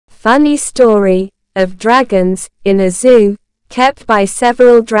Funny story of dragons. In a zoo, kept by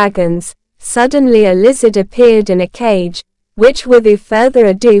several dragons, suddenly a lizard appeared in a cage, which without further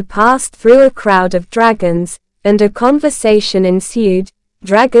ado passed through a crowd of dragons, and a conversation ensued.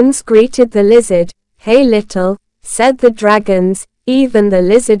 Dragons greeted the lizard. "Hey little," said the dragons. Even the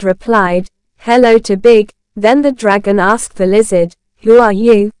lizard replied, "Hello to big." Then the dragon asked the lizard, "Who are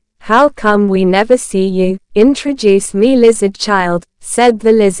you? How come we never see you?" "Introduce me, lizard child," said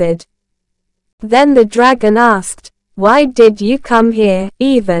the lizard. Then the dragon asked, "Why did you come here,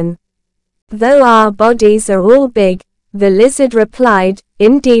 even though our bodies are all big?" The lizard replied,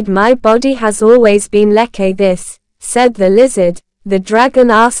 "Indeed, my body has always been like this," said the lizard. The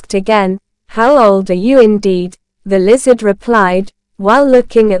dragon asked again, "How old are you indeed?" The lizard replied. While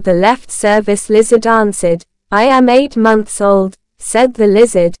looking at the left service, lizard answered, "I am 8 months old," said the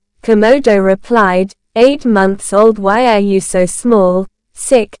lizard. Komodo replied, "8 months old? Why are you so small?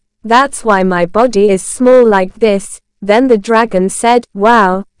 Sick. That's why my body is small like this." Then the dragon said,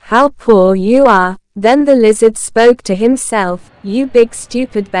 "Wow, how poor you are." Then the lizard spoke to himself, "You big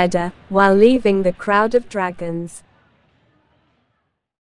stupid bedder," while leaving the crowd of dragons.